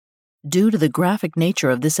Due to the graphic nature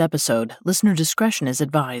of this episode, listener discretion is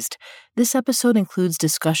advised. This episode includes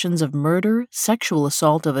discussions of murder, sexual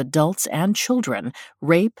assault of adults and children,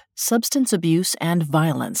 rape, substance abuse, and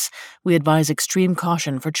violence. We advise extreme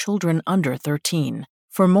caution for children under 13.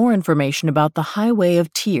 For more information about the Highway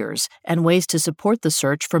of Tears and ways to support the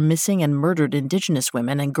search for missing and murdered Indigenous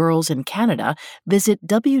women and girls in Canada, visit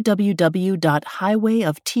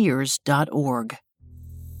www.highwayoftears.org.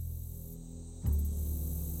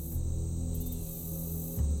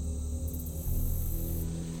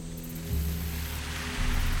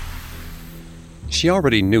 She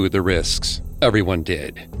already knew the risks. Everyone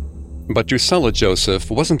did. But Drusilla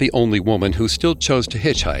Joseph wasn't the only woman who still chose to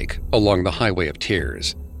hitchhike along the Highway of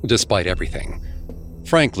Tears, despite everything.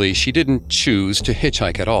 Frankly, she didn't choose to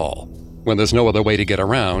hitchhike at all. When there's no other way to get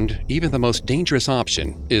around, even the most dangerous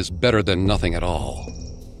option is better than nothing at all.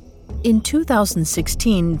 In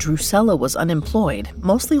 2016, Drusilla was unemployed,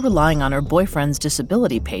 mostly relying on her boyfriend's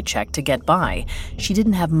disability paycheck to get by. She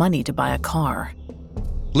didn't have money to buy a car.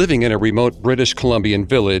 Living in a remote British Columbian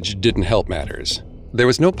village didn't help matters. There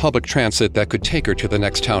was no public transit that could take her to the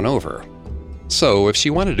next town over. So if she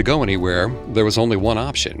wanted to go anywhere, there was only one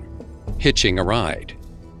option: hitching a ride.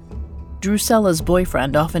 Drusilla's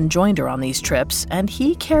boyfriend often joined her on these trips, and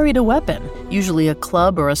he carried a weapon, usually a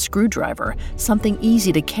club or a screwdriver, something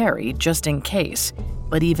easy to carry just in case.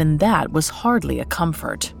 But even that was hardly a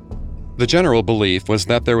comfort. The general belief was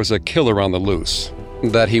that there was a killer on the loose,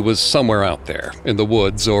 that he was somewhere out there, in the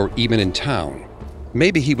woods or even in town.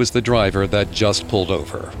 Maybe he was the driver that just pulled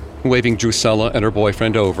over, waving Drusilla and her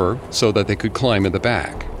boyfriend over so that they could climb in the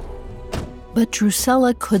back. But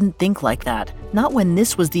Drusilla couldn't think like that, not when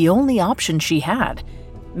this was the only option she had.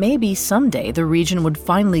 Maybe someday the region would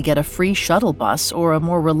finally get a free shuttle bus or a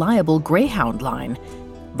more reliable Greyhound line.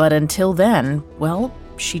 But until then, well,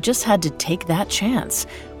 she just had to take that chance.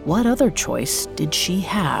 What other choice did she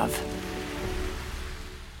have?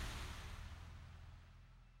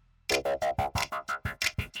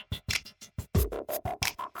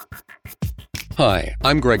 Hi,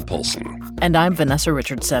 I'm Greg Polson. And I'm Vanessa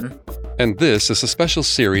Richardson. And this is a special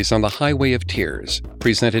series on the Highway of Tears,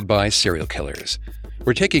 presented by Serial Killers.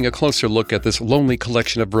 We're taking a closer look at this lonely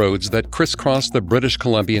collection of roads that crisscross the British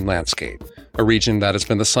Columbian landscape, a region that has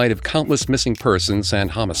been the site of countless missing persons and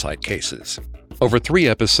homicide cases. Over 3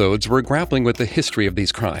 episodes, we're grappling with the history of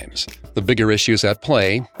these crimes, the bigger issues at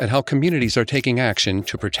play, and how communities are taking action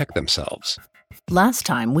to protect themselves. Last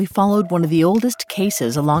time, we followed one of the oldest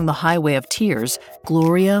cases along the Highway of Tears,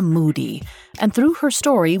 Gloria Moody. And through her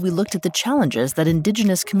story, we looked at the challenges that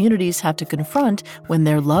Indigenous communities have to confront when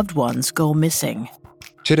their loved ones go missing.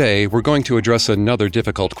 Today, we're going to address another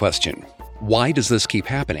difficult question. Why does this keep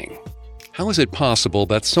happening? How is it possible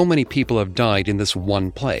that so many people have died in this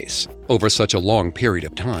one place over such a long period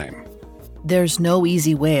of time? There's no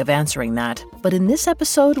easy way of answering that, but in this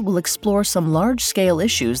episode, we'll explore some large-scale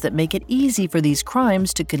issues that make it easy for these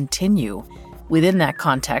crimes to continue. Within that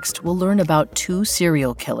context, we'll learn about 2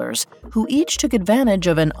 serial killers who each took advantage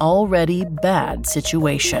of an already bad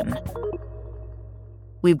situation.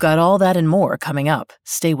 We've got all that and more coming up.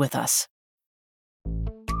 Stay with us.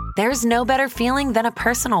 There's no better feeling than a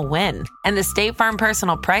personal win, and the State Farm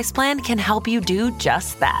Personal Price Plan can help you do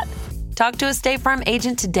just that. Talk to a State Farm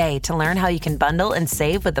agent today to learn how you can bundle and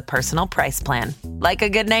save with the Personal Price Plan. Like a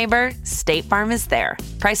good neighbor, State Farm is there.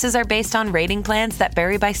 Prices are based on rating plans that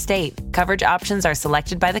vary by state. Coverage options are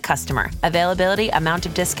selected by the customer. Availability, amount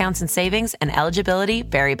of discounts and savings, and eligibility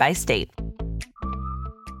vary by state.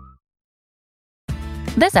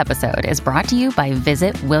 This episode is brought to you by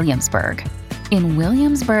Visit Williamsburg. In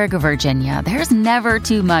Williamsburg, Virginia, there's never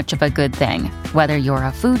too much of a good thing. Whether you're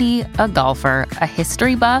a foodie, a golfer, a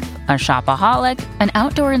history buff, a shopaholic, an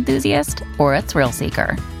outdoor enthusiast, or a thrill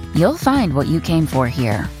seeker, you'll find what you came for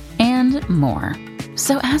here and more.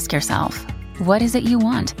 So ask yourself, what is it you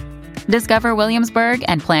want? Discover Williamsburg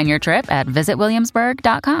and plan your trip at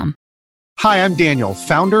visitwilliamsburg.com. Hi, I'm Daniel,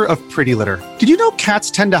 founder of Pretty Litter. Did you know cats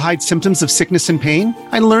tend to hide symptoms of sickness and pain?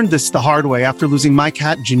 I learned this the hard way after losing my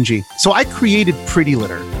cat, Gingy. So I created Pretty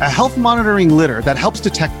Litter, a health monitoring litter that helps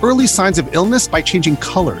detect early signs of illness by changing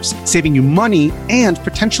colors, saving you money and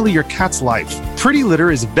potentially your cat's life. Pretty Litter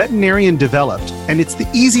is veterinarian developed, and it's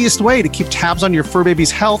the easiest way to keep tabs on your fur baby's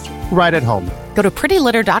health right at home. Go to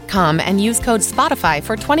prettylitter.com and use code SPOTIFY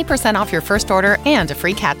for 20% off your first order and a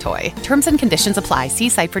free cat toy. Terms and conditions apply. See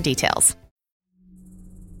site for details.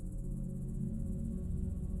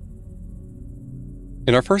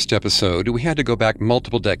 In our first episode, we had to go back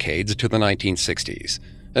multiple decades to the 1960s,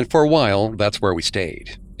 and for a while, that's where we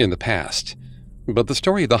stayed, in the past. But the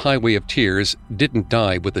story of the Highway of Tears didn't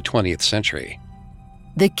die with the 20th century.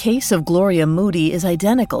 The case of Gloria Moody is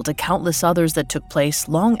identical to countless others that took place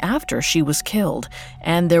long after she was killed,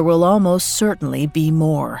 and there will almost certainly be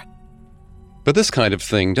more. But this kind of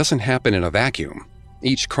thing doesn't happen in a vacuum.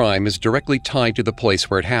 Each crime is directly tied to the place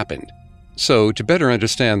where it happened. So, to better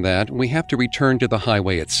understand that, we have to return to the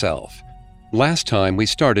highway itself. Last time, we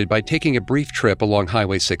started by taking a brief trip along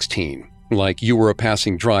Highway 16, like you were a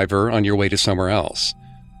passing driver on your way to somewhere else.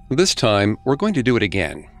 This time, we're going to do it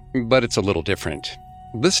again, but it's a little different.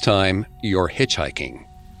 This time, you're hitchhiking.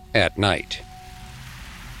 At night.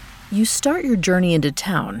 You start your journey into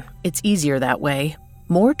town. It's easier that way.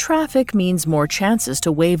 More traffic means more chances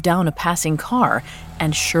to wave down a passing car,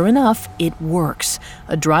 and sure enough, it works.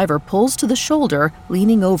 A driver pulls to the shoulder,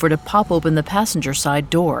 leaning over to pop open the passenger side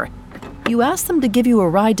door. You ask them to give you a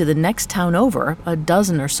ride to the next town over, a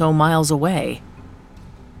dozen or so miles away.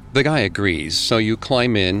 The guy agrees, so you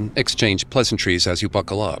climb in, exchange pleasantries as you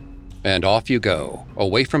buckle up, and off you go,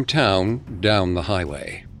 away from town, down the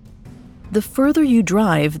highway. The further you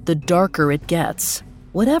drive, the darker it gets.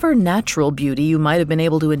 Whatever natural beauty you might have been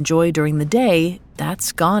able to enjoy during the day,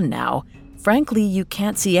 that's gone now. Frankly, you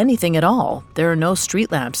can't see anything at all. There are no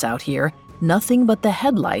street lamps out here, nothing but the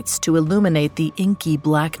headlights to illuminate the inky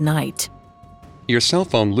black night. Your cell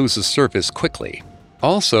phone loses service quickly.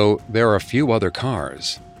 Also, there are a few other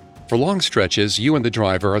cars. For long stretches, you and the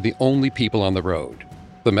driver are the only people on the road.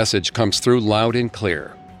 The message comes through loud and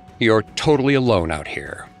clear. You're totally alone out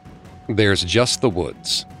here. There's just the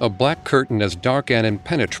woods, a black curtain as dark and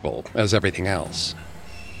impenetrable as everything else.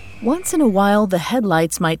 Once in a while, the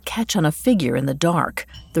headlights might catch on a figure in the dark,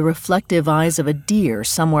 the reflective eyes of a deer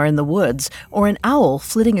somewhere in the woods, or an owl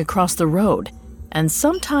flitting across the road. And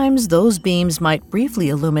sometimes those beams might briefly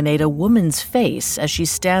illuminate a woman's face as she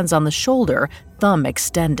stands on the shoulder, thumb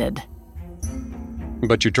extended.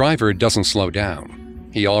 But your driver doesn't slow down.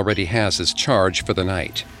 He already has his charge for the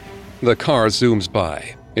night. The car zooms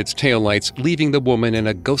by, its taillights leaving the woman in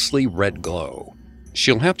a ghostly red glow.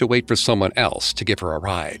 She'll have to wait for someone else to give her a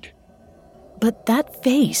ride. But that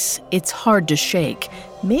face, it's hard to shake.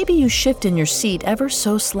 Maybe you shift in your seat ever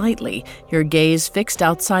so slightly, your gaze fixed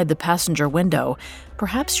outside the passenger window.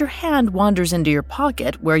 Perhaps your hand wanders into your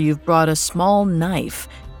pocket where you've brought a small knife,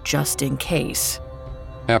 just in case.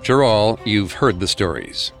 After all, you've heard the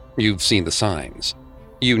stories. You've seen the signs.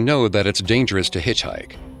 You know that it's dangerous to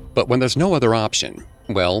hitchhike. But when there's no other option,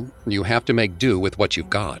 well, you have to make do with what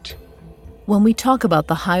you've got. When we talk about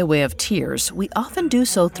the Highway of Tears, we often do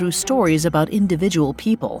so through stories about individual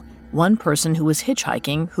people. One person who was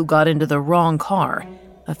hitchhiking who got into the wrong car.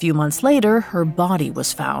 A few months later, her body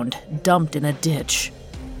was found, dumped in a ditch.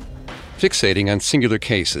 Fixating on singular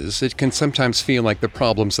cases, it can sometimes feel like the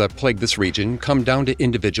problems that plague this region come down to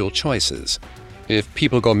individual choices. If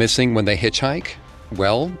people go missing when they hitchhike,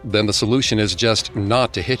 well, then the solution is just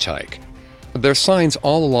not to hitchhike. There's signs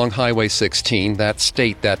all along Highway 16 that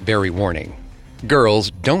state that very warning.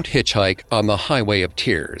 Girls, don't hitchhike on the Highway of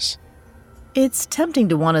Tears. It's tempting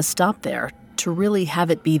to want to stop there, to really have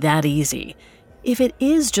it be that easy. If it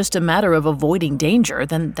is just a matter of avoiding danger,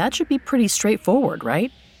 then that should be pretty straightforward,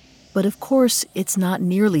 right? But of course, it's not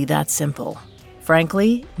nearly that simple.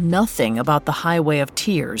 Frankly, nothing about the Highway of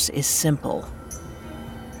Tears is simple.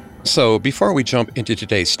 So, before we jump into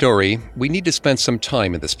today's story, we need to spend some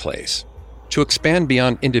time in this place. To expand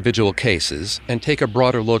beyond individual cases and take a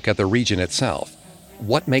broader look at the region itself.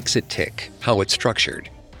 What makes it tick? How it's structured?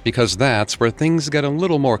 Because that's where things get a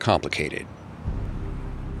little more complicated.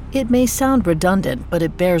 It may sound redundant, but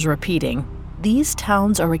it bears repeating. These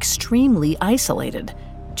towns are extremely isolated.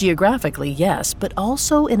 Geographically, yes, but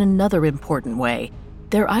also in another important way.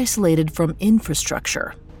 They're isolated from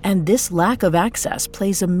infrastructure. And this lack of access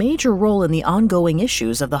plays a major role in the ongoing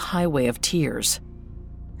issues of the Highway of Tears.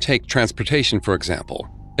 Take transportation, for example.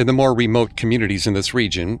 In the more remote communities in this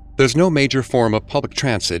region, there's no major form of public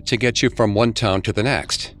transit to get you from one town to the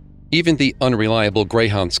next. Even the unreliable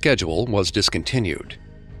Greyhound schedule was discontinued.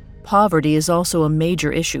 Poverty is also a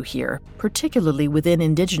major issue here, particularly within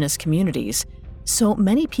indigenous communities. So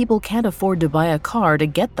many people can't afford to buy a car to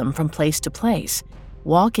get them from place to place.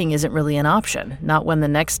 Walking isn't really an option, not when the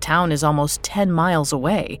next town is almost 10 miles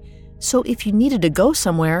away. So if you needed to go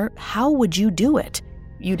somewhere, how would you do it?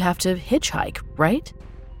 You'd have to hitchhike, right?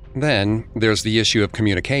 Then there's the issue of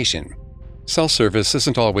communication. Cell service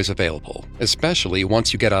isn't always available, especially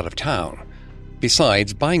once you get out of town.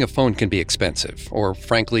 Besides, buying a phone can be expensive, or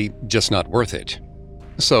frankly, just not worth it.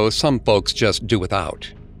 So some folks just do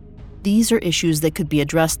without. These are issues that could be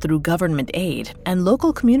addressed through government aid, and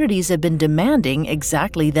local communities have been demanding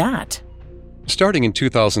exactly that. Starting in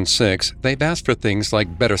 2006, they've asked for things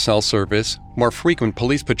like better cell service, more frequent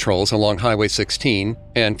police patrols along Highway 16,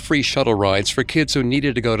 and free shuttle rides for kids who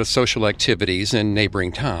needed to go to social activities in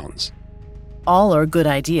neighboring towns. All are good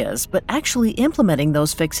ideas, but actually implementing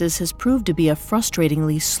those fixes has proved to be a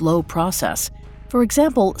frustratingly slow process. For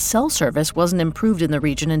example, cell service wasn't improved in the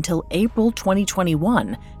region until April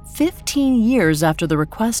 2021, 15 years after the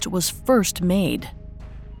request was first made.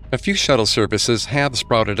 A few shuttle services have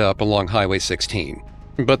sprouted up along Highway 16,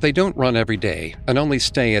 but they don't run every day and only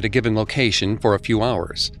stay at a given location for a few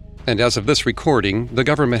hours. And as of this recording, the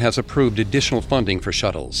government has approved additional funding for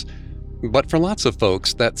shuttles. But for lots of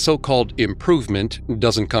folks, that so-called improvement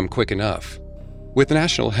doesn't come quick enough. With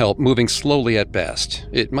national help moving slowly at best,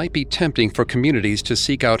 it might be tempting for communities to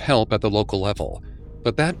seek out help at the local level,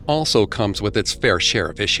 but that also comes with its fair share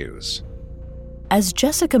of issues. As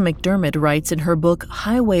Jessica McDermott writes in her book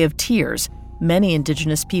Highway of Tears, many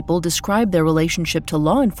Indigenous people describe their relationship to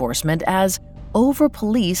law enforcement as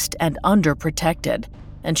over-policed and under-protected,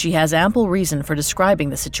 and she has ample reason for describing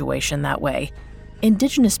the situation that way.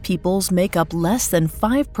 Indigenous peoples make up less than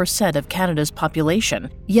 5% of Canada's population,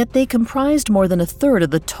 yet they comprised more than a third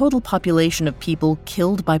of the total population of people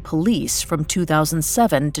killed by police from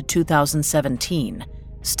 2007 to 2017.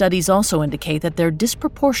 Studies also indicate that they're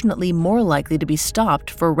disproportionately more likely to be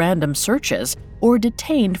stopped for random searches or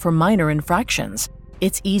detained for minor infractions.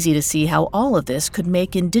 It's easy to see how all of this could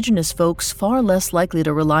make Indigenous folks far less likely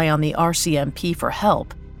to rely on the RCMP for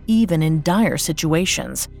help, even in dire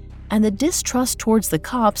situations. And the distrust towards the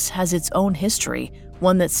cops has its own history,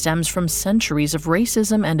 one that stems from centuries of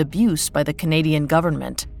racism and abuse by the Canadian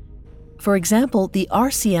government. For example, the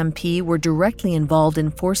RCMP were directly involved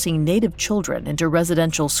in forcing Native children into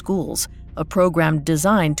residential schools, a program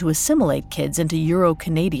designed to assimilate kids into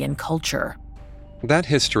Euro-Canadian culture. That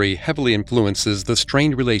history heavily influences the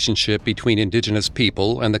strained relationship between Indigenous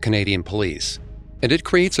people and the Canadian police. And it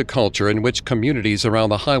creates a culture in which communities around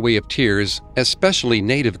the Highway of Tears, especially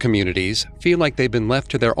Native communities, feel like they've been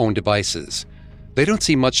left to their own devices. They don't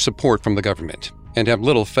see much support from the government, and have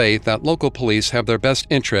little faith that local police have their best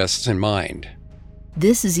interests in mind.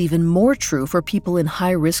 This is even more true for people in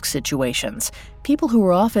high-risk situations, people who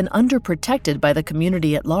are often underprotected by the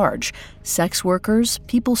community at large, sex workers,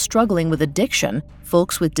 people struggling with addiction,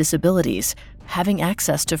 folks with disabilities. Having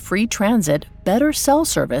access to free transit, better cell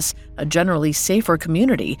service, a generally safer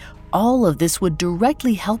community, all of this would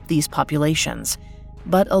directly help these populations.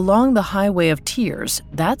 But along the Highway of Tears,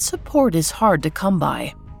 that support is hard to come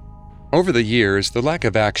by. Over the years, the lack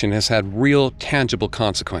of action has had real, tangible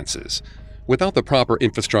consequences. Without the proper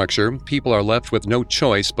infrastructure, people are left with no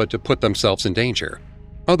choice but to put themselves in danger.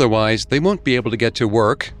 Otherwise, they won't be able to get to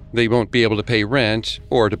work, they won't be able to pay rent,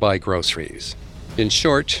 or to buy groceries. In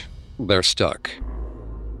short, they're stuck.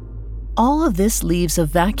 All of this leaves a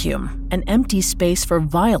vacuum, an empty space for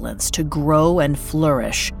violence to grow and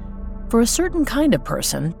flourish. For a certain kind of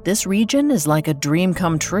person, this region is like a dream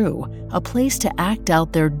come true, a place to act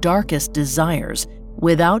out their darkest desires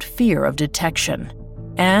without fear of detection.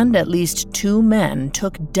 And at least 2 men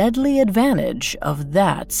took deadly advantage of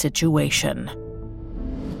that situation.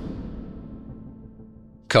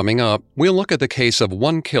 Coming up, we'll look at the case of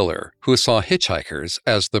one killer who saw hitchhikers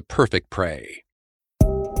as the perfect prey.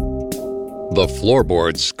 The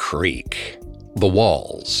floorboards creak. The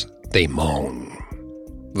walls, they moan.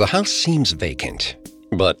 The house seems vacant,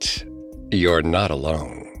 but you're not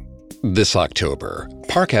alone. This October,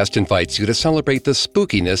 Parcast invites you to celebrate the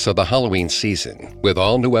spookiness of the Halloween season with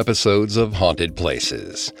all new episodes of Haunted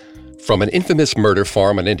Places. From an infamous murder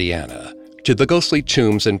farm in Indiana to the ghostly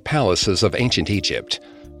tombs and palaces of ancient Egypt,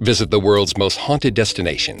 visit the world's most haunted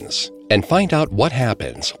destinations and find out what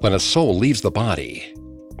happens when a soul leaves the body,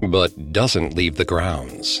 but doesn't leave the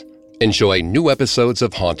grounds. Enjoy new episodes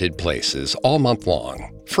of Haunted Places all month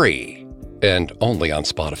long, free, and only on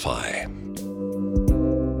Spotify.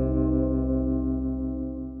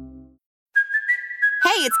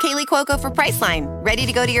 Hey, it's Kaylee Cuoco for Priceline. Ready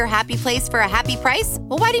to go to your happy place for a happy price?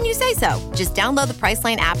 Well, why didn't you say so? Just download the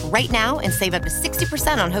Priceline app right now and save up to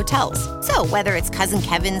 60% on hotels. So whether it's Cousin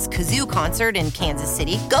Kevin's Kazoo Concert in Kansas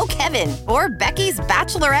City, go Kevin, or Becky's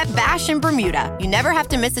Bachelorette Bash in Bermuda, you never have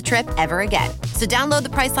to miss a trip ever again. So download the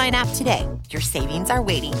Priceline app today. Your savings are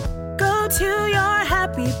waiting. Go to your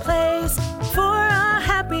happy place for a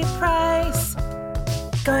happy price.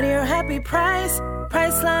 Go to your happy price,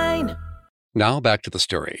 Priceline. Now back to the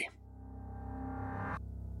story.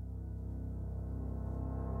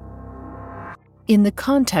 In the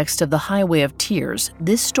context of the Highway of Tears,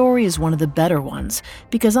 this story is one of the better ones,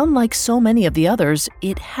 because unlike so many of the others,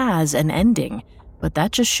 it has an ending. But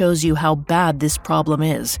that just shows you how bad this problem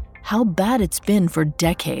is. how bad it's been for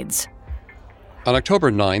decades. On October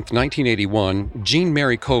 9, 1981, Jean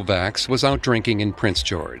Mary Kovacs was out drinking in Prince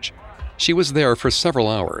George. She was there for several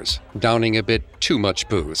hours, downing a bit too much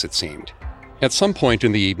booze, it seemed. At some point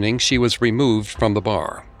in the evening, she was removed from the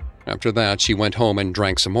bar. After that, she went home and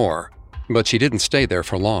drank some more, but she didn't stay there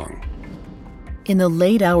for long. In the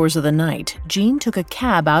late hours of the night, Jean took a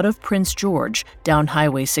cab out of Prince George down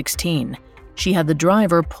Highway 16. She had the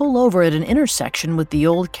driver pull over at an intersection with the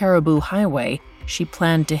old Caribou Highway. She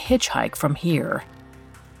planned to hitchhike from here.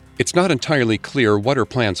 It's not entirely clear what her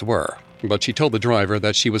plans were, but she told the driver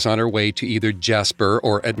that she was on her way to either Jasper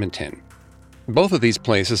or Edmonton. Both of these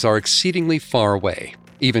places are exceedingly far away,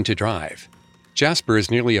 even to drive. Jasper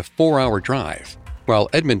is nearly a 4-hour drive, while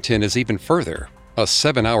Edmonton is even further, a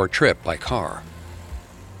 7-hour trip by car.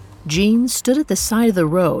 Jean stood at the side of the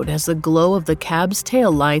road as the glow of the cab's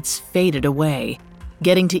taillights faded away.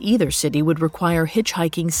 Getting to either city would require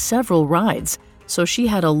hitchhiking several rides, so she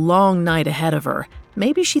had a long night ahead of her.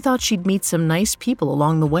 Maybe she thought she'd meet some nice people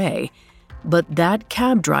along the way. But that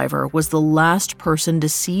cab driver was the last person to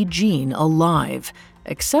see Jean alive,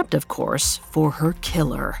 except, of course, for her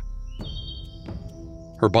killer.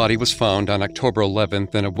 Her body was found on October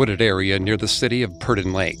 11th in a wooded area near the city of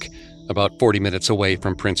Purden Lake, about 40 minutes away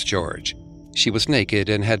from Prince George. She was naked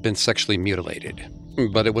and had been sexually mutilated,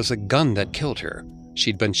 but it was a gun that killed her.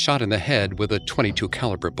 She'd been shot in the head with a .22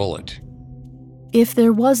 caliber bullet. If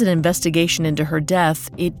there was an investigation into her death,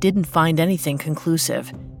 it didn't find anything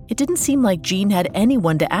conclusive. It didn't seem like Jean had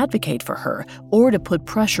anyone to advocate for her or to put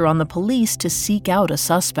pressure on the police to seek out a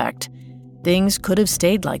suspect. Things could have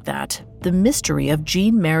stayed like that. The mystery of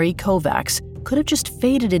Jean Mary Kovacs could have just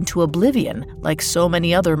faded into oblivion like so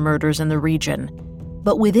many other murders in the region.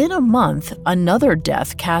 But within a month, another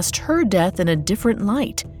death cast her death in a different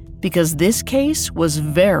light, because this case was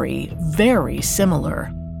very, very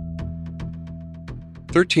similar.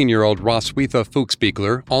 13-year-old Roswitha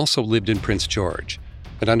Fuchsbiegler also lived in Prince George,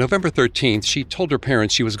 and on November 13th, she told her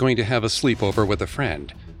parents she was going to have a sleepover with a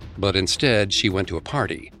friend, but instead she went to a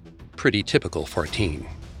party. Pretty typical for a teen.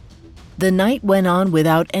 The night went on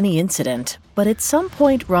without any incident, but at some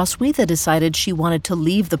point Roswitha decided she wanted to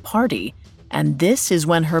leave the party, and this is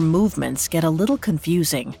when her movements get a little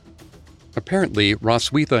confusing. Apparently,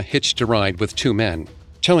 Roswitha hitched a ride with 2 men,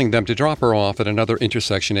 telling them to drop her off at another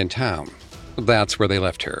intersection in town. That's where they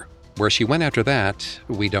left her. Where she went after that,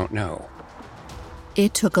 we don't know.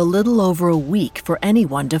 It took a little over a week for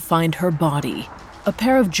anyone to find her body. A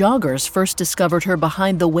pair of joggers first discovered her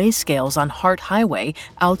behind the weigh-scales on Hart Highway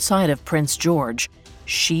outside of Prince George.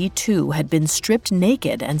 She, too, had been stripped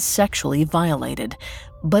naked and sexually violated.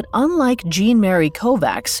 But unlike Jean Mary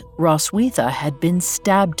Kovacs, Roswitha had been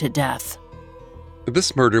stabbed to death.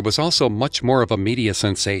 This murder was also much more of a media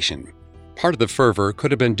sensation. Part of the fervor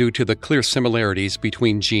could have been due to the clear similarities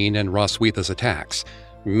between Jean and Roswitha's attacks.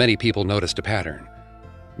 Many people noticed a pattern.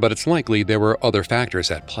 But it's likely there were other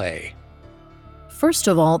factors at play. First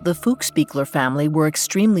of all, the Fuchsbiegler family were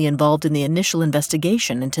extremely involved in the initial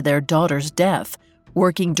investigation into their daughter's death,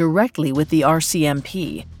 working directly with the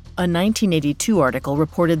RCMP. A 1982 article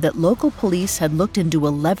reported that local police had looked into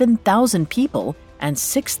 11,000 people and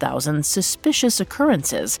 6,000 suspicious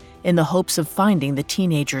occurrences in the hopes of finding the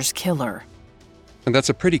teenager's killer. And that's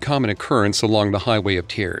a pretty common occurrence along the Highway of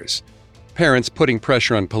Tears. Parents putting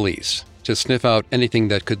pressure on police to sniff out anything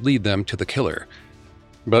that could lead them to the killer.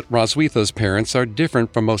 But Roswitha's parents are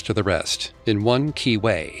different from most of the rest in one key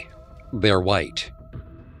way. They're white.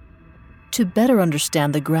 To better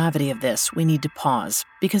understand the gravity of this, we need to pause,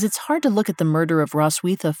 because it's hard to look at the murder of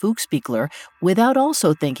Roswitha Fuchsbiegler without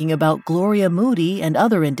also thinking about Gloria Moody and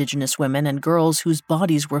other Indigenous women and girls whose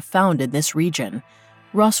bodies were found in this region.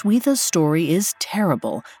 Roswitha's story is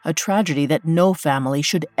terrible, a tragedy that no family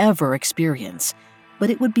should ever experience. But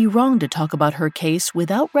it would be wrong to talk about her case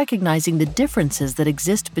without recognizing the differences that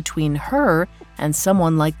exist between her and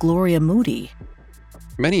someone like Gloria Moody.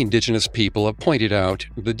 Many Indigenous people have pointed out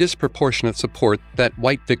the disproportionate support that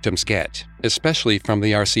white victims get, especially from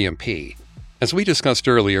the RCMP. As we discussed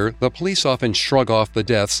earlier, the police often shrug off the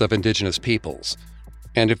deaths of Indigenous peoples.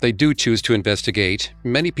 And if they do choose to investigate,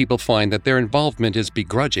 many people find that their involvement is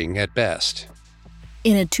begrudging at best.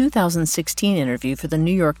 In a 2016 interview for the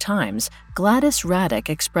New York Times, Gladys Raddick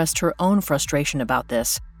expressed her own frustration about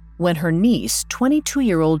this. When her niece,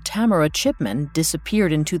 22-year-old Tamara Chipman,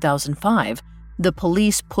 disappeared in 2005, the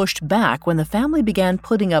police pushed back when the family began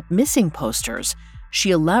putting up missing posters. She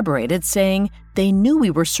elaborated, saying, "They knew we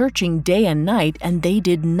were searching day and night and they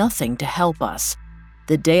did nothing to help us."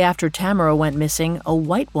 The day after Tamara went missing, a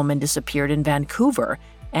white woman disappeared in Vancouver.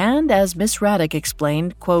 And as Miss Raddick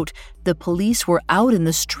explained, quote, the police were out in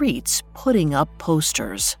the streets putting up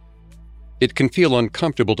posters. It can feel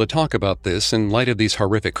uncomfortable to talk about this in light of these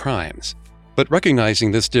horrific crimes. But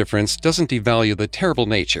recognizing this difference doesn't devalue the terrible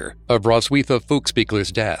nature of Roswitha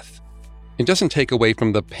Fuchsbichler's death. It doesn't take away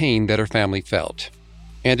from the pain that her family felt.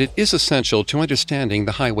 And it is essential to understanding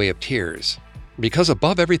the Highway of Tears, because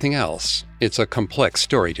above everything else, it's a complex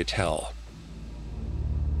story to tell.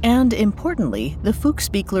 And importantly, the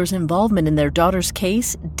Fuchsbichlers' involvement in their daughter's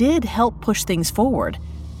case did help push things forward.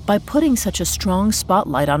 By putting such a strong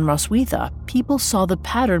spotlight on Roswitha, people saw the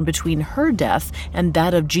pattern between her death and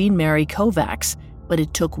that of Jean Mary Kovacs, but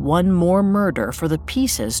it took one more murder for the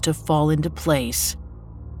pieces to fall into place.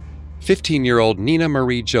 15-year-old Nina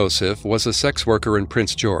Marie Joseph was a sex worker in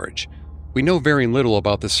Prince George. We know very little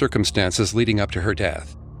about the circumstances leading up to her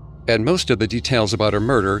death, and most of the details about her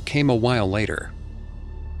murder came a while later.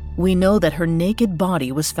 We know that her naked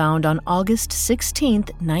body was found on August 16,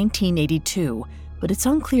 1982, but it's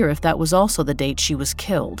unclear if that was also the date she was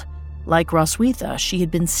killed. Like Roswitha, she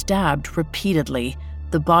had been stabbed repeatedly.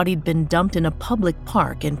 The body had been dumped in a public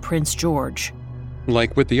park in Prince George.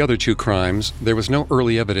 Like with the other two crimes, there was no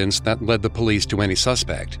early evidence that led the police to any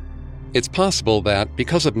suspect. It's possible that,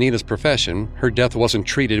 because of Nina's profession, her death wasn't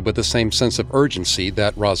treated with the same sense of urgency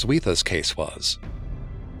that Roswitha's case was.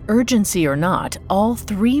 Urgency or not, all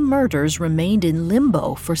three murders remained in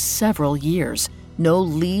limbo for several years. No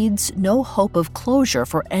leads, no hope of closure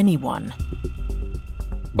for anyone.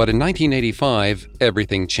 But in 1985,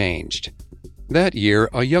 everything changed. That year,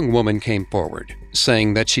 a young woman came forward,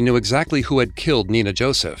 saying that she knew exactly who had killed Nina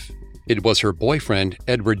Joseph. It was her boyfriend,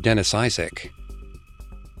 Edward Dennis Isaac.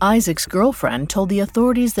 Isaac's girlfriend told the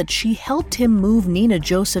authorities that she helped him move Nina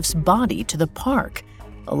Joseph's body to the park.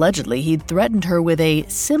 Allegedly, he'd threatened her with a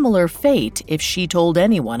similar fate if she told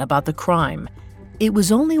anyone about the crime. It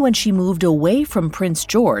was only when she moved away from Prince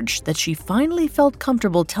George that she finally felt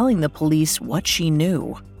comfortable telling the police what she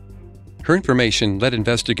knew. Her information led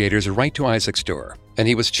investigators right to Isaac's door, and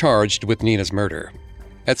he was charged with Nina's murder.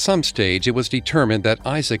 At some stage, it was determined that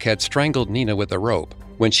Isaac had strangled Nina with a rope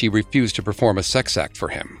when she refused to perform a sex act for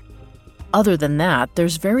him. Other than that,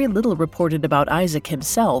 there's very little reported about Isaac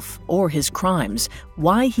himself or his crimes,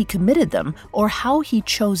 why he committed them, or how he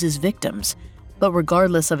chose his victims. But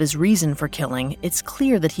regardless of his reason for killing, it's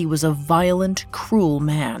clear that he was a violent, cruel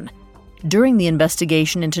man. During the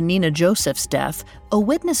investigation into Nina Joseph's death, a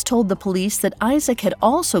witness told the police that Isaac had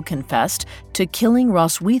also confessed to killing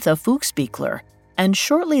Roswitha Fuchsbichler. And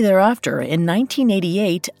shortly thereafter, in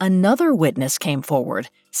 1988, another witness came forward,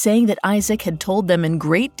 saying that Isaac had told them in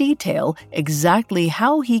great detail exactly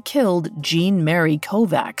how he killed Jean Mary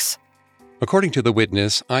Kovacs. According to the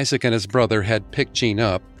witness, Isaac and his brother had picked Jean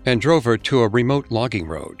up and drove her to a remote logging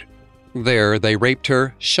road. There, they raped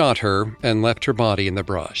her, shot her, and left her body in the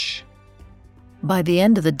brush. By the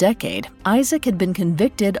end of the decade, Isaac had been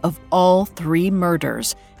convicted of all three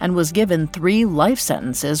murders and was given 3 life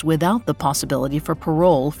sentences without the possibility for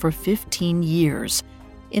parole for 15 years.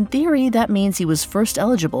 In theory, that means he was first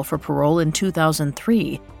eligible for parole in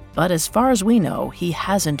 2003, but as far as we know, he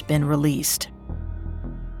hasn't been released.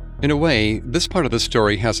 In a way, this part of the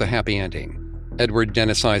story has a happy ending. Edward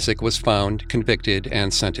Dennis Isaac was found, convicted,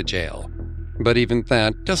 and sent to jail. But even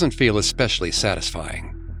that doesn't feel especially satisfying.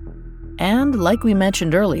 And like we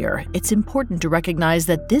mentioned earlier, it's important to recognize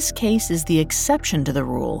that this case is the exception to the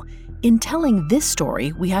rule. In telling this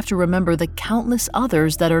story, we have to remember the countless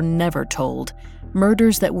others that are never told,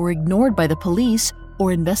 murders that were ignored by the police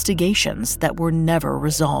or investigations that were never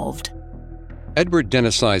resolved. Edward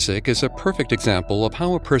Dennis Isaac is a perfect example of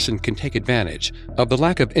how a person can take advantage of the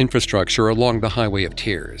lack of infrastructure along the Highway of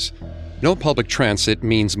Tears. No public transit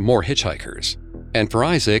means more hitchhikers. And for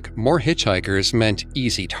Isaac, more hitchhikers meant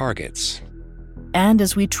easy targets. And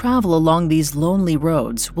as we travel along these lonely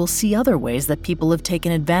roads, we'll see other ways that people have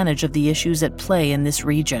taken advantage of the issues at play in this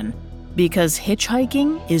region. Because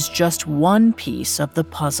hitchhiking is just one piece of the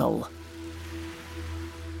puzzle.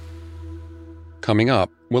 Coming up,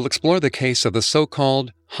 we'll explore the case of the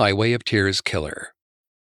so-called Highway of Tears killer.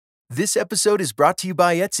 This episode is brought to you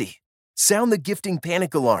by Etsy. Sound the gifting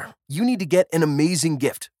panic alarm. You need to get an amazing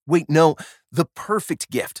gift. Wait, no, the perfect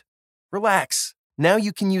gift. Relax. Now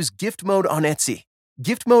you can use gift mode on Etsy.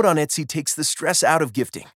 Gift mode on Etsy takes the stress out of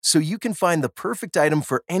gifting, so you can find the perfect item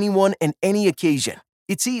for anyone and any occasion.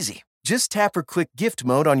 It's easy. Just tap or click gift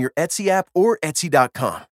mode on your Etsy app or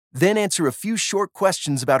Etsy.com. Then answer a few short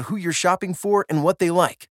questions about who you're shopping for and what they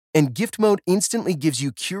like. And gift mode instantly gives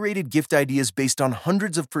you curated gift ideas based on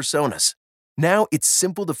hundreds of personas. Now it's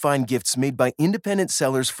simple to find gifts made by independent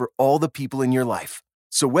sellers for all the people in your life.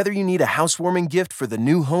 So whether you need a housewarming gift for the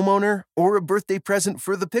new homeowner or a birthday present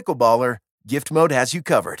for the pickleballer, Gift Mode has you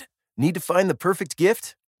covered. Need to find the perfect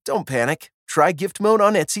gift? Don't panic. Try Gift Mode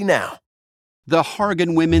on Etsy now. The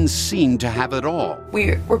Hargan women seemed to have it all.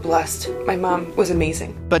 We were blessed. My mom was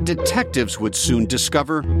amazing. But detectives would soon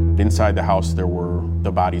discover inside the house there were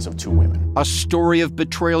the bodies of 2 women. A story of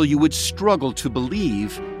betrayal you would struggle to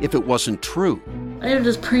believe if it wasn't true. I am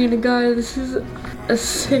just praying to God, this is a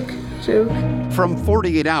sick joke. From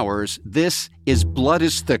 48 Hours, this is Blood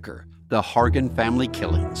is Thicker, the Hargan family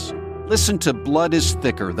killings. Listen to Blood is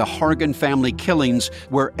Thicker, the Hargan family killings,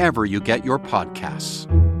 wherever you get your podcasts.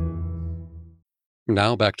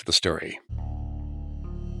 Now back to the story.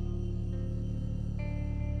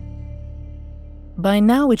 By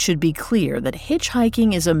now it should be clear that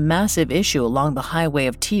hitchhiking is a massive issue along the Highway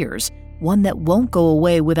of Tears, one that won't go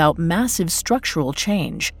away without massive structural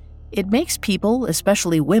change. It makes people,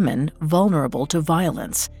 especially women, vulnerable to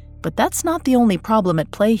violence. But that's not the only problem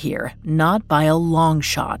at play here, not by a long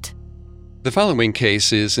shot. The following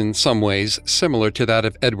case is in some ways similar to that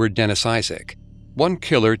of Edward Dennis Isaac, one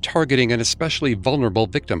killer targeting an especially vulnerable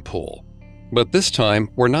victim pool. But this time,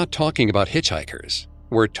 we're not talking about hitchhikers.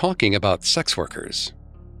 We're talking about sex workers.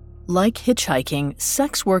 Like hitchhiking,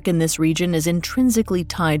 sex work in this region is intrinsically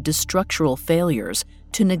tied to structural failures,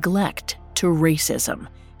 to neglect, to racism.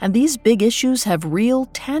 And these big issues have real,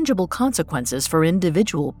 tangible consequences for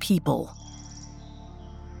individual people.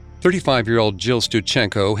 35-year-old Jill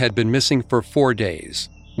Stuchenko had been missing for 4 days.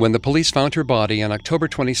 When the police found her body on October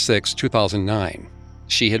 26, 2009,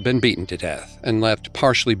 she had been beaten to death and left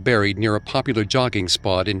partially buried near a popular jogging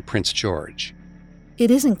spot in Prince George. It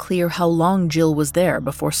isn't clear how long Jill was there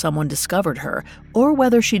before someone discovered her, or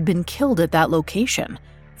whether she'd been killed at that location.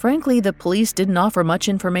 Frankly, the police didn't offer much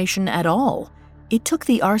information at all. It took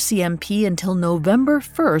the RCMP until November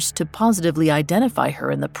 1st to positively identify her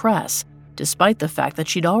in the press, despite the fact that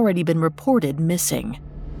she'd already been reported missing.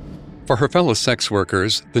 For her fellow sex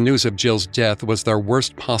workers, the news of Jill's death was their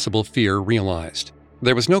worst possible fear realized.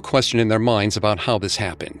 There was no question in their minds about how this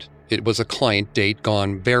happened. It was a client date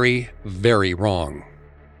gone very, very wrong.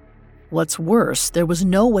 What's worse, there was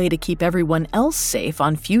no way to keep everyone else safe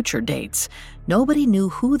on future dates. Nobody knew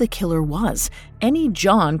who the killer was. Any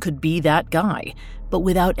John could be that guy. But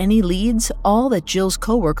without any leads, all that Jill's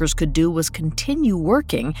coworkers could do was continue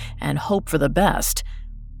working and hope for the best.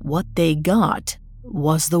 What they got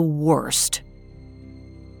was the worst.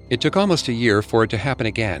 It took almost a year for it to happen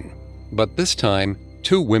again. But this time,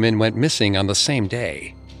 2 women went missing on the same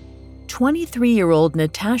day. 23-year-old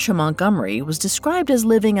Natasha Montgomery was described as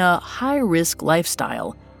living a high-risk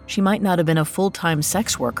lifestyle. She might not have been a full-time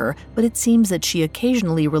sex worker, but it seems that she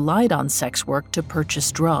occasionally relied on sex work to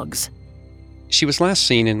purchase drugs. She was last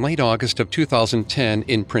seen in late August of 2010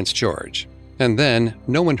 in Prince George, and then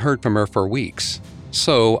no one heard from her for weeks.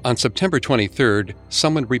 So, on September 23rd,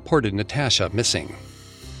 someone reported Natasha missing.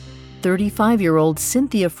 35-year-old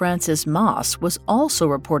Cynthia Frances Moss was also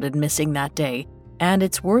reported missing that day, and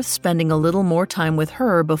it's worth spending a little more time with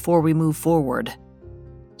her before we move forward.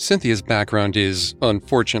 Cynthia's background is,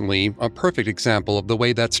 unfortunately, a perfect example of the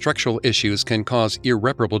way that structural issues can cause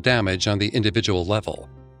irreparable damage on the individual level.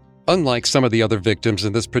 Unlike some of the other victims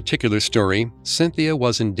in this particular story, Cynthia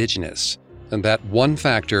was Indigenous, and that one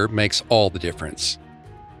factor makes all the difference.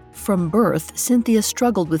 From birth, Cynthia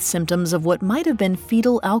struggled with symptoms of what might have been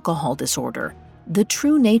fetal alcohol disorder. The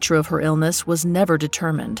true nature of her illness was never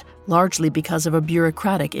determined, largely because of a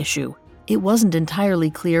bureaucratic issue. It wasn't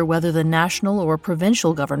entirely clear whether the national or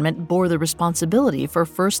provincial government bore the responsibility for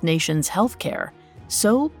First Nations health care.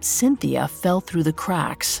 So, Cynthia fell through the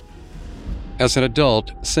cracks. As an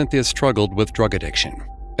adult, Cynthia struggled with drug addiction,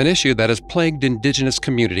 an issue that has plagued Indigenous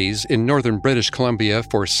communities in northern British Columbia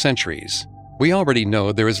for centuries. We already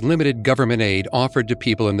know there is limited government aid offered to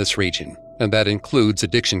people in this region, and that includes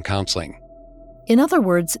addiction counseling. In other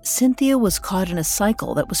words, Cynthia was caught in a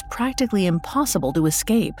cycle that was practically impossible to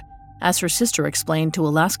escape. As her sister explained to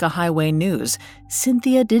Alaska Highway News,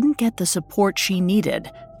 Cynthia didn't get the support she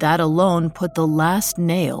needed. That alone put the last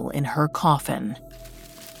nail in her coffin.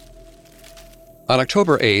 On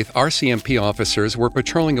October 8th, RCMP officers were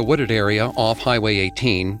patrolling a wooded area off Highway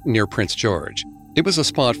 18 near Prince George. It was a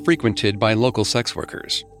spot frequented by local sex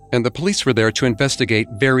workers, and the police were there to investigate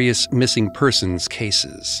various missing persons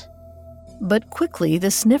cases. But quickly,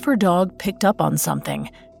 the sniffer dog picked up on something.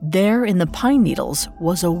 There in the pine needles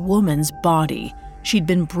was a woman's body. She'd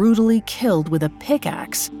been brutally killed with a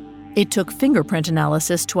pickaxe. It took fingerprint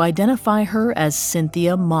analysis to identify her as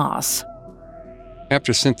Cynthia Moss.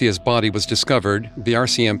 After Cynthia's body was discovered, the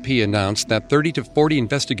RCMP announced that 30 to 40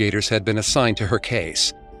 investigators had been assigned to her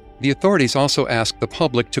case. The authorities also asked the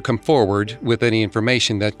public to come forward with any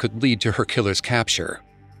information that could lead to her killer's capture.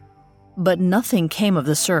 But nothing came of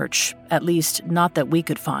the search, at least not that we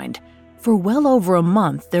could find. For well over a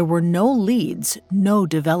month, there were no leads, no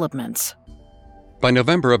developments. By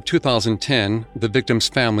November of 2010, the victims'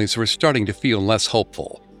 families were starting to feel less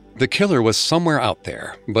hopeful. The killer was somewhere out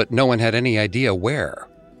there, but no one had any idea where.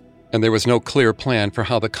 And there was no clear plan for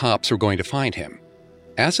how the cops were going to find him.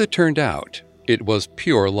 As it turned out, it was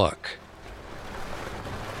pure luck.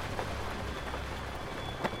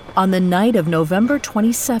 On the night of November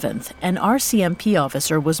 27th, an RCMP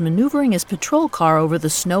officer was maneuvering his patrol car over the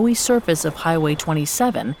snowy surface of Highway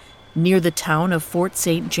 27 near the town of Fort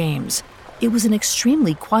St. James. It was an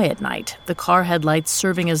extremely quiet night, the car headlights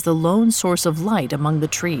serving as the lone source of light among the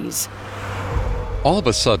trees. All of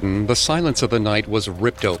a sudden, the silence of the night was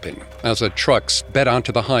ripped open as a truck sped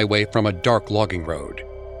onto the highway from a dark logging road.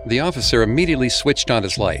 The officer immediately switched on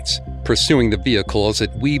his lights, pursuing the vehicle as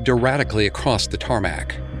it weaved erratically across the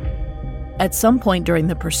tarmac. At some point during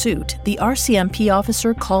the pursuit, the RCMP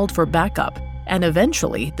officer called for backup, and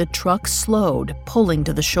eventually the truck slowed, pulling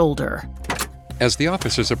to the shoulder. As the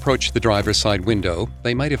officers approached the driver's side window,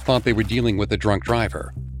 they might have thought they were dealing with a drunk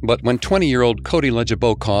driver. But when 20-year-old Cody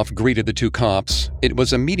Legibokov greeted the two cops, it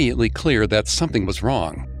was immediately clear that something was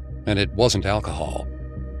wrong, and it wasn't alcohol.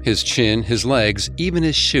 His chin, his legs, even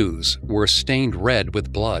his shoes were stained red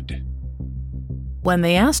with blood. When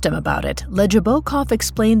they asked him about it, Legibokov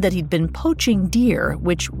explained that he'd been poaching deer,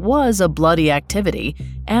 which was a bloody activity,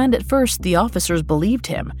 and at first the officers believed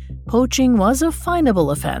him. Poaching was a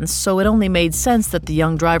finable offense, so it only made sense that the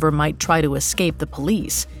young driver might try to escape the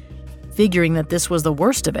police. Figuring that this was the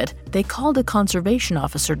worst of it, they called a conservation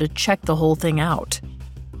officer to check the whole thing out.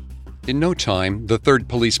 In no time, the third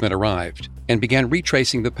policeman arrived and began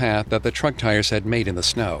retracing the path that the truck tires had made in the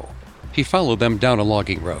snow. He followed them down a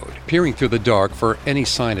logging road, peering through the dark for any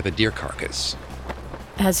sign of a deer carcass.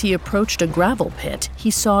 As he approached a gravel pit,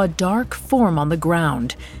 he saw a dark form on the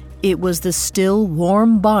ground. It was the still,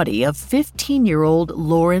 warm body of 15-year-old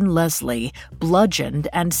Lauren Leslie, bludgeoned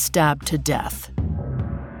and stabbed to death.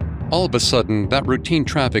 All of a sudden, that routine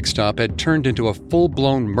traffic stop had turned into a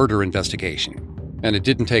full-blown murder investigation, and it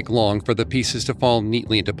didn't take long for the pieces to fall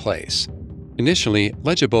neatly into place. Initially,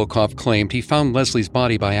 Legibokov claimed he found Leslie's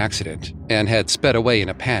body by accident and had sped away in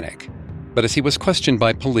a panic. But as he was questioned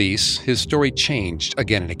by police, his story changed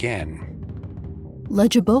again and again.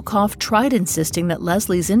 Legibokov tried insisting that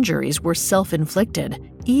Leslie's injuries were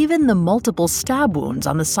self-inflicted, even the multiple stab wounds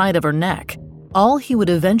on the side of her neck. All he would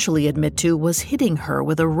eventually admit to was hitting her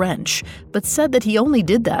with a wrench, but said that he only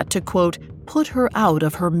did that to, quote, put her out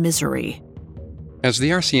of her misery. As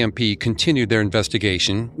the RCMP continued their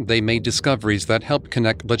investigation, they made discoveries that helped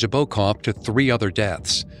connect Legibokov to 3 other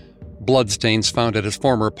deaths. Bloodstains found at his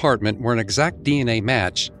former apartment were an exact DNA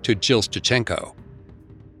match to Jill Stachenko.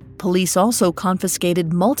 Police also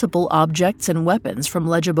confiscated multiple objects and weapons from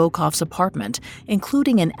Legibokov's apartment,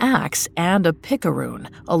 including an axe and a picaroon,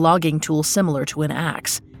 a logging tool similar to an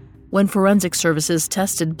axe. When forensic services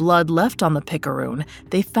tested blood left on the picaroon,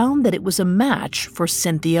 they found that it was a match for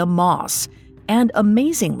Cynthia Moss. And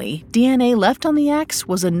amazingly, DNA left on the axe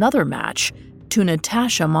was another match to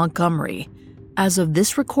Natasha Montgomery. As of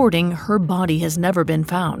this recording, her body has never been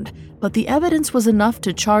found, but the evidence was enough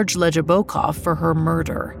to charge Legibokov for her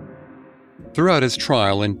murder. Throughout his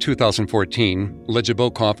trial in 2014,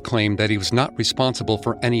 Legibokov claimed that he was not responsible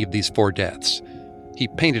for any of these 4 deaths. He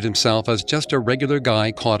painted himself as just a regular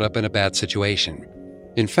guy caught up in a bad situation.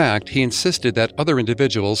 In fact, he insisted that other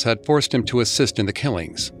individuals had forced him to assist in the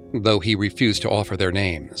killings, though he refused to offer their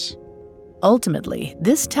names. Ultimately,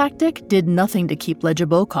 this tactic did nothing to keep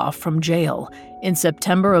Legibokov from jail. In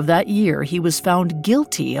September of that year, he was found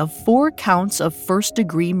guilty of 4 counts of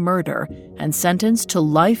first-degree murder and sentenced to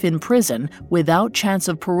life in prison without chance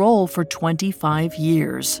of parole for 25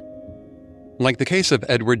 years. Like the case of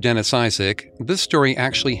Edward Dennis Isaac, this story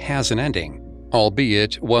actually has an ending,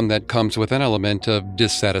 albeit one that comes with an element of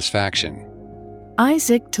dissatisfaction.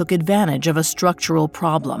 Isaac took advantage of a structural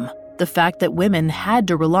problem, the fact that women had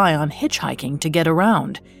to rely on hitchhiking to get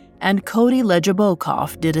around, and Cody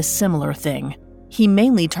Legibokov did a similar thing. He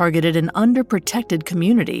mainly targeted an underprotected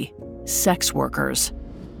community, sex workers.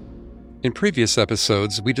 In previous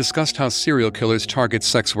episodes, we discussed how serial killers target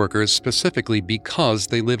sex workers specifically because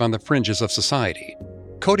they live on the fringes of society.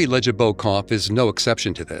 Cody Legibokov is no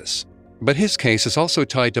exception to this, but his case is also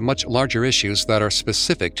tied to much larger issues that are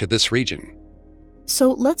specific to this region.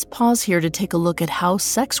 So let's pause here to take a look at how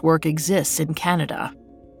sex work exists in Canada.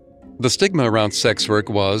 The stigma around sex work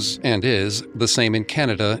was, and is, the same in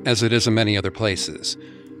Canada as it is in many other places.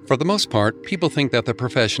 For the most part, people think that the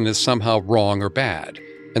profession is somehow wrong or bad,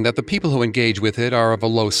 and that the people who engage with it are of a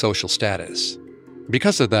low social status.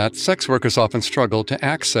 Because of that, sex workers often struggle to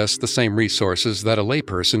access the same resources that a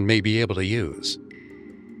layperson may be able to use.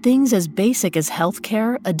 Things as basic as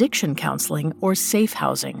healthcare, addiction counseling, or safe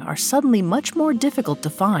housing are suddenly much more difficult to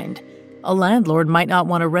find. A landlord might not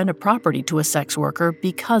want to rent a property to a sex worker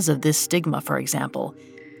because of this stigma, for example.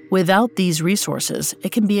 Without these resources,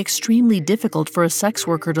 it can be extremely difficult for a sex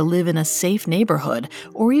worker to live in a safe neighborhood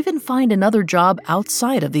or even find another job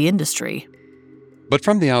outside of the industry. But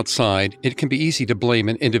from the outside, it can be easy to blame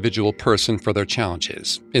an individual person for their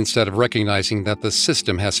challenges, instead of recognizing that the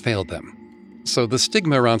system has failed them. So the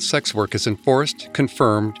stigma around sex work is enforced,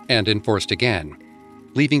 confirmed, and enforced again,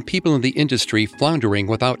 leaving people in the industry floundering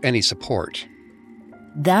without any support.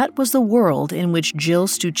 That was the world in which Jill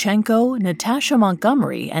Stuchenko, Natasha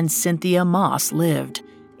Montgomery, and Cynthia Moss lived.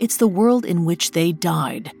 It's the world in which they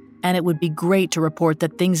died, and it would be great to report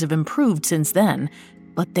that things have improved since then,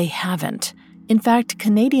 but they haven't. In fact,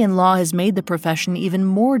 Canadian law has made the profession even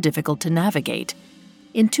more difficult to navigate.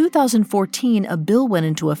 In 2014, a bill went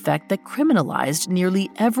into effect that criminalized nearly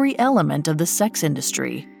every element of the sex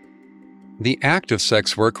industry. The act of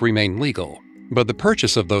sex work remained legal, but the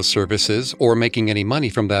purchase of those services or making any money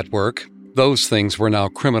from that work, those things were now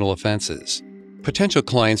criminal offenses. Potential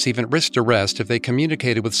clients even risked arrest if they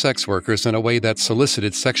communicated with sex workers in a way that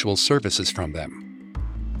solicited sexual services from them.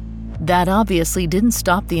 That obviously didn't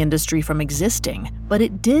stop the industry from existing, but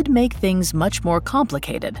it did make things much more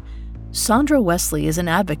complicated. Sandra Wesley is an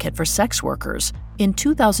advocate for sex workers. In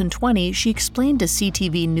 2020, she explained to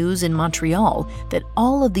CTV News in Montreal that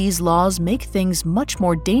all of these laws make things much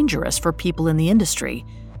more dangerous for people in the industry.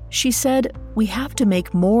 She said, "We have to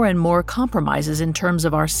make more and more compromises in terms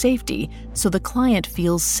of our safety so the client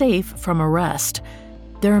feels safe from arrest.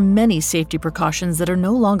 There are many safety precautions that are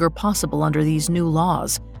no longer possible under these new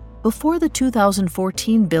laws. Before the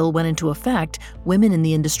 2014 bill went into effect, women in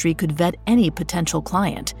the industry could vet any potential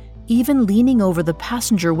client. Even leaning over the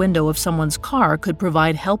passenger window of someone's car could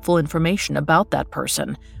provide helpful information about that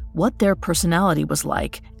person, what their personality was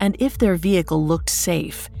like, and if their vehicle looked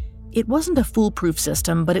safe. It wasn't a foolproof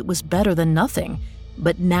system, but it was better than nothing.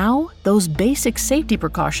 But now, those basic safety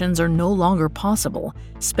precautions are no longer possible.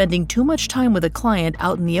 Spending too much time with a client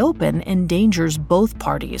out in the open endangers both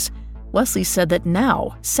parties." Wesley said that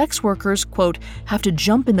now, sex workers, quote, have to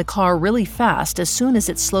jump in the car really fast as soon as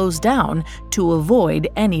it slows down to avoid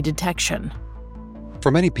any detection.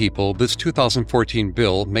 For many people, this 2014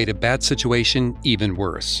 bill made a bad situation even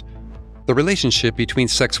worse. The relationship between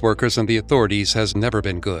sex workers and the authorities has never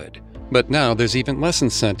been good. But now there's even less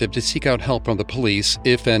incentive to seek out help from the police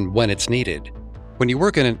if and when it's needed. When you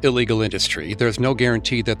work in an illegal industry, there's no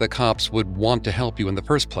guarantee that the cops would want to help you in the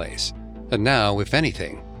first place. And now, if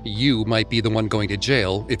anything, you might be the one going to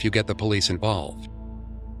jail if you get the police involved.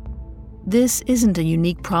 This isn't a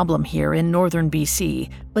unique problem here in northern BC,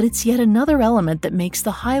 but it's yet another element that makes the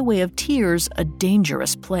Highway of Tears a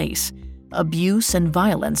dangerous place. Abuse and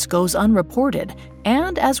violence goes unreported,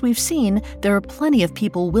 and as we've seen, there are plenty of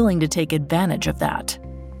people willing to take advantage of that.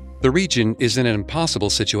 The region is in an impossible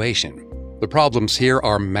situation. The problems here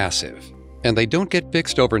are massive, and they don't get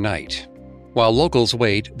fixed overnight. While locals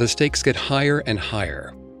wait, the stakes get higher and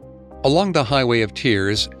higher. Along the Highway of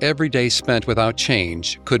Tears, every day spent without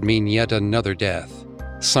change could mean yet another death.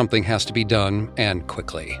 Something has to be done, and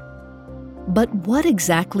quickly. But what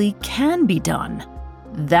exactly can be done?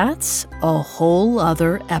 That's a whole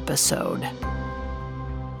other episode.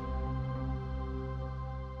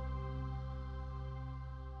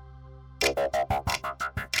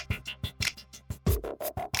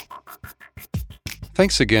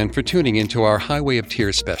 Thanks again for tuning into our Highway of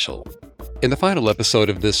Tears special. In the final episode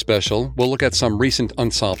of this special, we'll look at some recent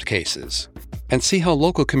unsolved cases and see how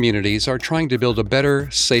local communities are trying to build a better,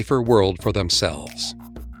 safer world for themselves.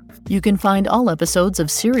 You can find all episodes of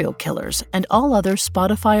Serial Killers and all other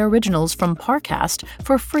Spotify originals from Parcast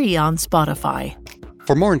for free on Spotify.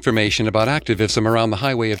 For more information about activism around the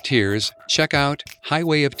Highway of Tears, check out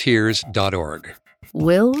highwayoftears.org.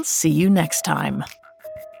 We'll see you next time.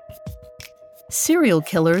 Serial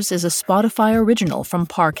Killers is a Spotify original from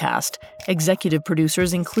Parcast. Executive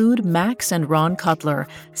producers include Max and Ron Cutler.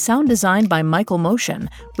 Sound design by Michael Motion,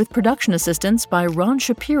 with production assistance by Ron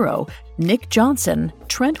Shapiro, Nick Johnson,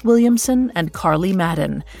 Trent Williamson, and Carly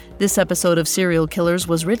Madden. This episode of Serial Killers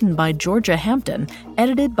was written by Georgia Hampton,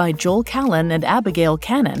 edited by Joel Callan and Abigail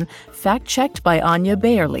Cannon, fact-checked by Anya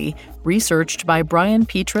Bayerly, researched by Brian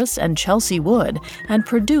Petrus and Chelsea Wood, and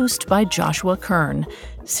produced by Joshua Kern.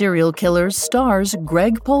 Serial Killers stars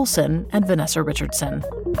Greg Polson and Vanessa Richardson.